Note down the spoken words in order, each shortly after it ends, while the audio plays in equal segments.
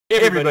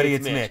Hey everybody,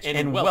 it's Mitch,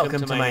 and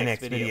welcome to my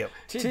next video.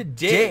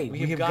 Today we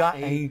have got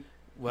a,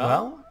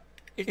 well,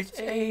 it's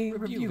a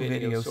review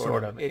video,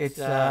 sort of. It's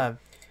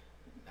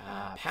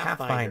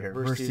Pathfinder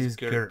versus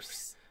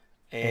GURPs.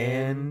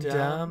 And,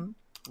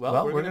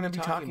 well, we're going to be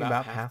talking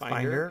about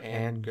Pathfinder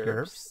and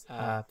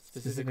GURPs,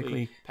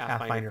 specifically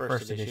Pathfinder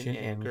 1st Edition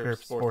and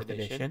GURPs 4th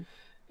Edition.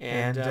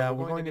 And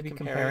we're going to be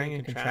comparing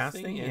and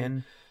contrasting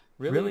and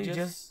really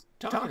just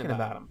talking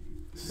about them.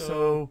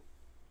 So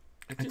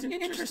it's an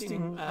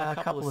interesting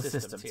couple of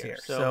systems here.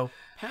 So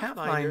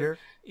Pathfinder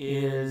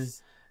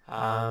is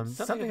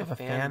something of a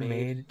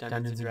fan-made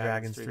Dungeons &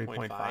 Dragons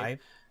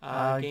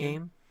 3.5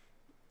 game.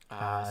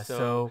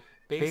 So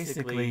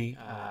basically,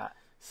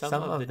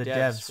 some of the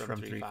devs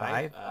from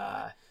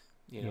 3.5,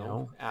 you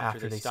know,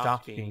 after they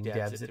stopped being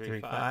devs at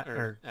 3.5,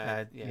 or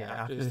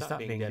after they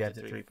stopped being devs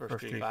at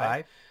first 3.5,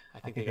 I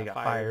think they got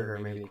fired or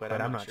maybe quit.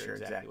 I'm not sure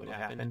exactly what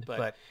happened.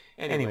 But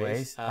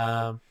anyways,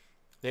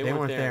 they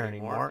weren't there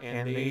anymore,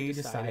 and they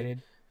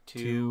decided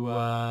to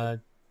that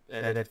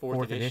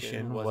 4th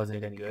edition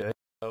wasn't any good,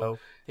 so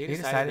they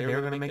decided they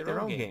were going to make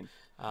their own game.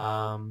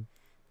 And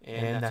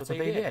that's what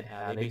they did.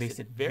 They based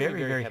it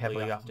very, very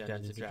heavily off of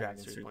Dungeons &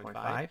 Dragons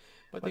 3.5,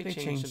 but they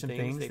changed some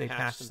things, they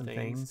patched some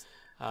things.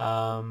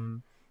 But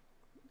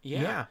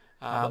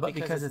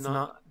because it's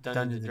not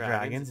Dungeons &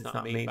 Dragons, it's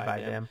not made by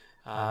them,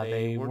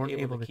 they weren't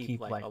able to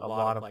keep like a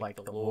lot of like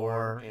the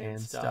lore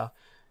and stuff,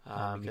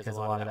 because a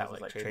lot of that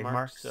was like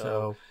trademarks.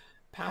 So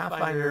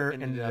Pathfinder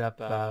ended up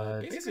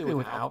basically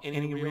without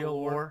any real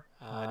lore.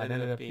 It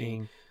ended up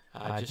being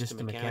just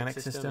a mechanic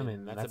system,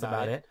 and that's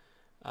about it.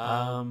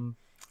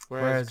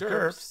 Whereas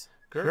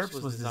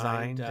GURPs was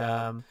designed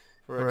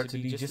for it to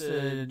be just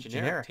a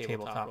generic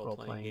tabletop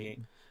role-playing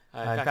game.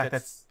 In fact,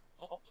 that's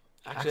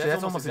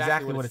almost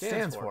exactly what it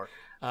stands for.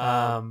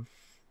 It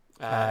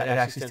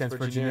actually stands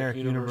for Generic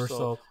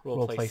Universal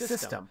Role-Play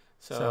System.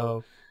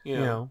 So, you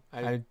know,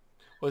 I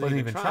wasn't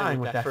even trying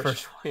with that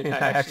first one. I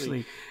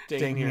actually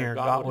dang near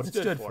got what it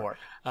stood for.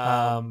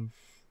 GURPs,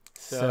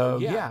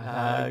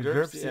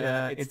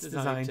 it's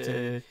designed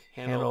to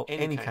handle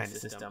any kind of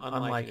system,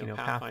 unlike, you know,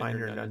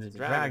 Pathfinder and Dungeons &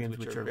 Dragons,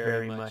 which are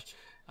very much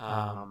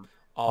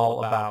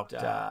all about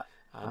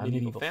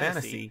medieval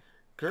fantasy.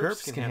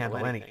 GURPs can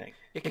handle anything.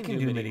 It can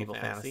do medieval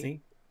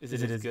fantasy. Is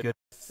it as good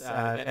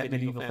at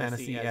medieval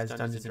fantasy as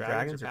Dungeons &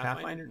 Dragons or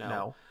Pathfinder?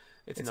 No,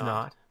 it's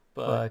not.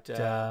 But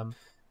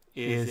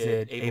is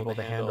it able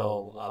to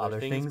handle other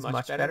things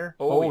much better?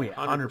 Oh yeah,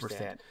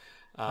 100%.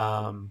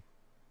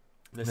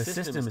 The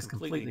system is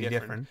completely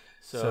different.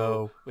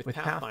 So with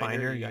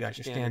Pathfinder, you got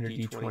your standard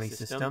D20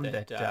 system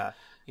that that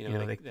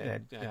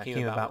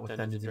came about with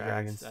Dungeons &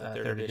 Dragons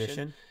 3rd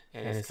edition,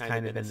 and it's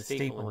kind of been the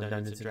staple in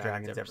Dungeons &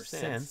 Dragons ever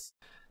since.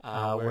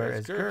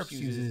 Whereas GURPs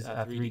uses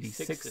a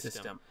 3d6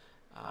 system.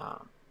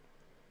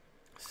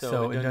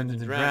 So in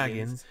Dungeons &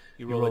 Dragons,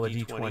 you roll a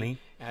d20,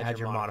 add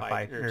your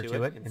modifier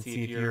to it, and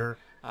see if you're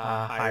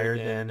higher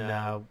than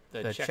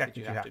the check that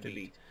you have to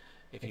beat.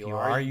 If you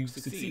are, you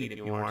succeed. If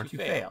you aren't, you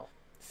fail.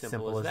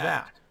 Simple as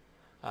that.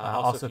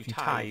 Also, if you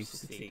tie, you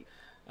succeed.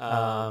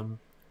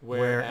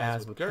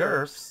 Whereas with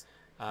GURPs,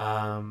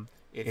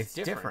 it's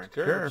different.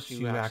 GURPs,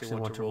 you actually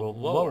want to roll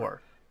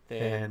lower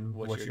than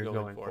what you're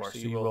going for. So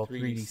you roll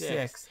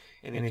 3d6,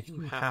 and if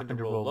you happen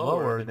to roll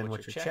lower than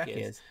what your check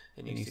is,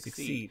 then you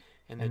succeed.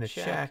 And the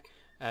check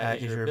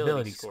is your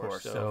ability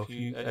score. So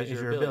if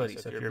your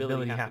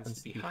ability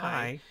happens to be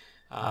high,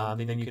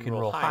 then you can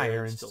roll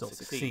higher and still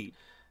succeed.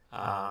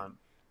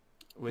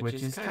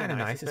 Which is kind of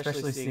nice,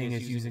 especially seeing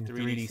as using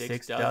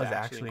 3d6 does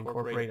actually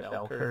incorporate a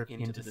bell curve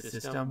into the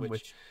system,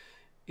 which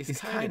is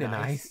kind of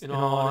nice, in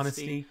all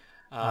honesty.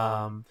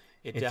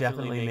 It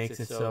definitely makes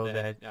it so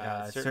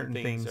that certain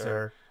things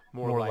are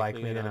more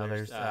likely than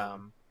others. That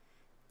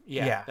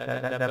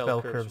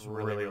bell curve's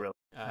really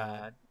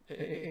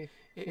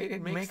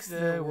it makes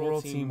the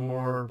world seem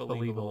more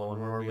believable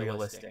and more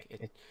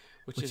realistic,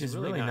 which is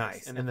really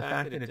nice. And the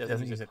fact that it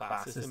doesn't use a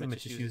class system, it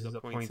just uses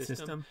a point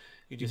system.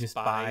 You just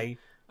buy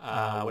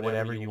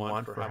whatever you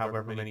want for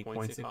however many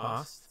points it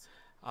costs.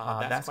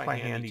 That's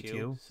quite handy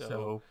too.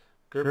 So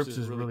GURPS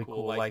is really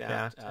cool like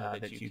that,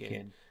 that you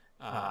can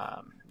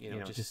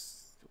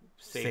just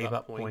save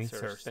up points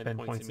or spend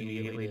points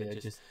immediately to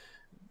just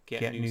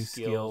get new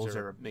skills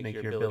or make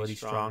your ability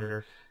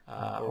stronger,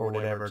 or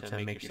whatever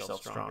to make yourself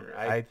stronger.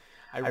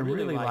 I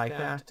really like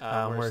that.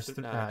 Whereas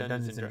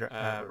Dungeons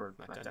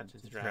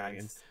 &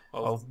 Dragons,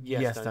 well,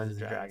 yes, Dungeons &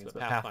 Dragons,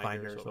 but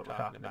Pathfinder is what we're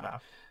talking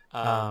about.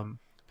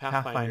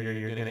 Pathfinder,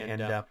 you're going to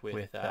end up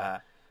with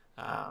a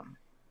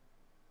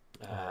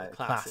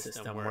class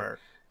system where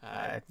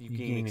you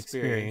gain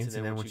experience,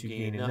 and then once you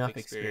gain enough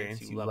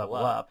experience, you level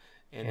up,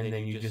 and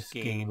then you just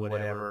gain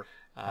whatever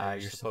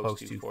you're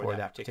supposed to for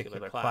that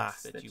particular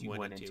class that you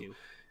went into.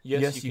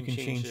 Yes, you can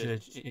change you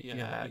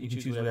can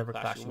choose whatever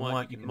class you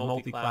want. You can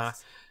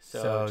multi-class.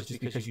 So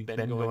just because you've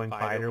been going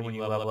fighter when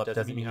you level up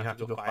doesn't mean you have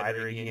to go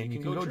fighter again. You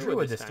can go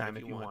druid this time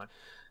if you want.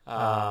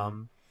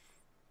 That's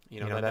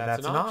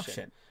an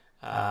option.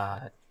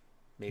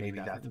 Maybe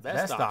not the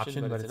best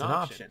option, but it's an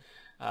option.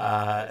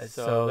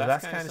 So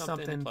that's kind of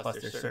something. Plus,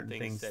 there's certain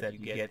things that you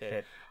get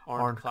that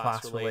aren't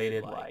class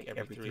related, like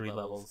every 3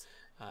 levels,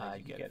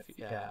 you get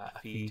a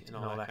feat and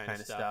all that kind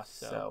of stuff.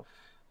 So,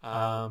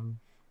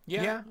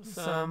 yeah,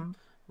 some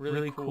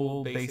really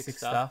cool basic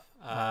stuff.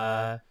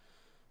 That's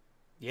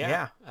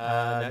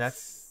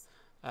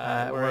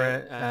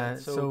where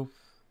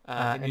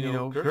and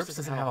GURPS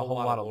doesn't have a whole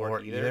lot of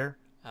lore either,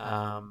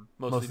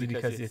 mostly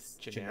because it's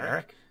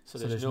generic. So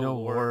there's no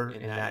lore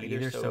in that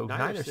either. So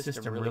neither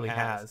system really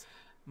has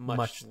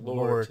much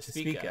lore to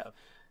speak of.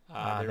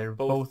 They're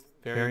both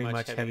very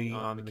much heavy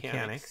on the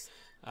mechanics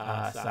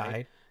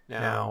side.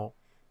 Now,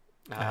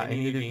 in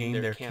either game,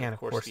 there can, of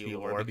course, be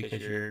lore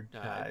because your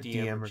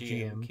DM or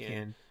GM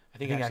can, I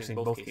think actually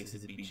in both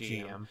cases it'd be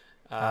GM,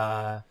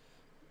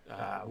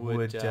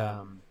 would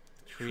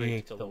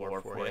create the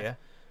lore for you.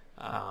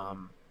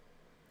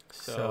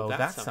 So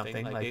that's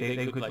something. Like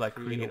they could like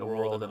create a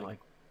world and like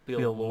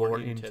build lore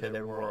into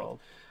their world.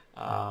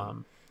 A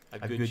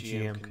good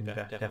GM can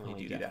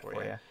definitely do that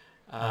for you.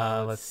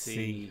 Let's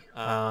see.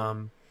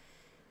 Dungeons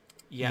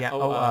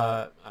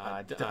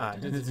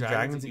and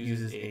Dragons, it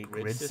uses a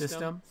grid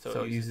system,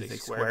 so it uses a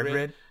square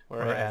grid,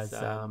 whereas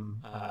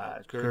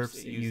GURPS,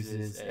 it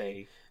uses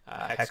a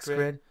hex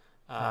grid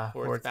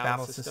for its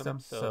battle system.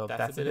 So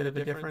that's a bit of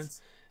a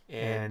difference.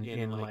 And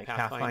in like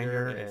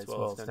Pathfinder as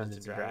well as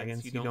Dungeons and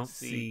Dragons, you don't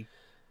see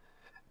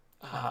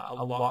a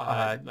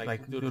lot.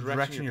 Like the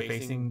direction you're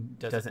facing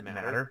doesn't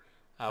matter,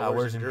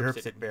 whereas in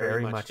GURPS it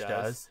very much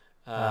does.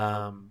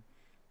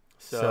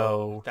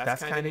 So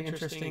that's kind of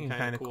interesting and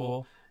kind of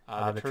cool.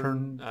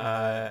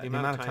 The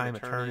amount of time a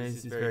turn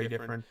is very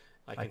different.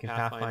 Like in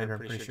Pathfinder, I'm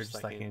pretty sure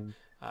just like in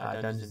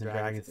Dungeons and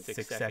Dragons, it's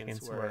 6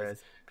 seconds,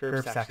 whereas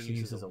GURPS actually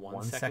uses a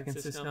 1-second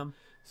system.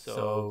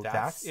 So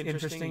that's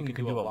interesting. You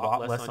can do a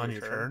lot less on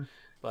your turn,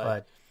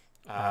 but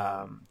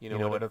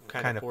it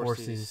kind of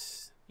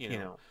forces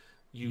you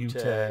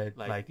to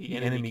like the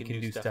enemy can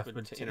do stuff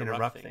to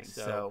interrupt things.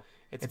 So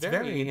it's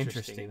very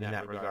interesting in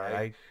that regard.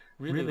 I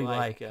really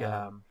like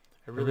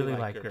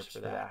GURPS for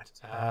that.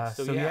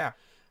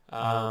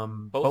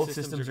 Both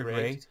systems are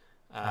great.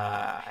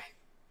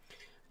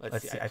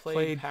 Let's see. I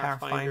played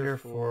Pathfinder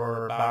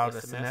for about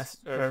a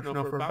semester,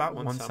 for about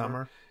 1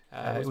 summer.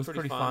 It was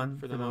pretty fun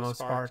for the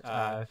most part.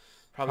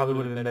 Probably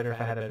would have been better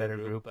if I had a better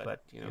group,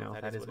 but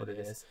that is what it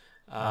is.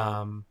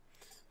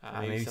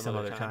 Maybe some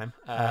other time.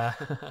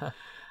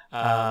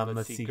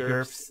 Let's see.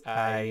 GURPS.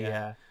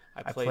 I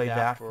played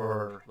that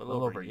for a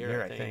little over a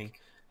year, I think.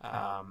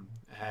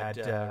 Had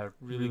a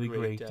really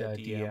great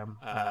DM,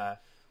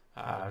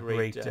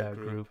 great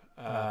group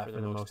for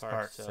the most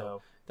part.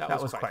 So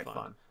that was quite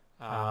fun.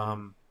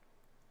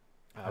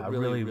 I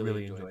really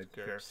enjoyed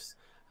GURPS.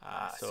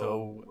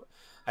 So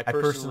I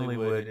personally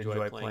would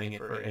enjoy playing it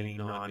for any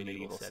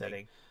non-medieval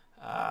setting.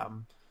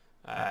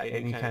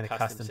 Any kind of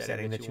custom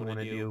setting that you want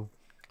to do,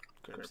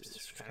 GURPS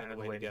is kind of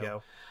the way to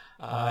go.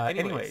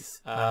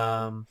 Anyways,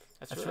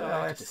 that's really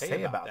all I have to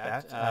say about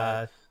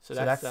that. So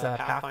that's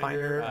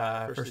Pathfinder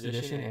 1st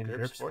Edition and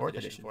GURPS 4th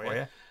Edition for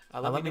you.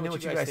 Let me know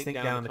what you guys think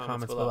down in the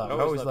comments below. I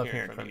always love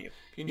hearing from you.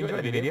 If you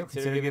enjoyed the video,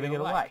 consider giving it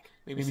a like.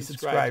 Maybe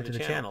subscribe to the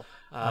channel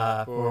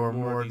for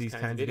more of these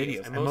kinds of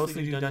videos. I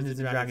mostly do Dungeons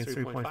 & Dragons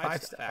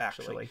 3.5 stuff,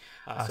 actually.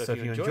 So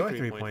if you enjoy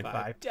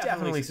 3.5,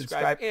 definitely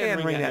subscribe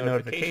and ring that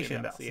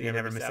notification bell so you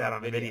never miss out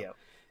on a video.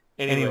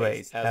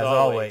 Anyways, as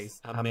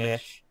always, I'm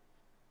Mitch,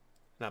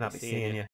 and I'll be seeing you.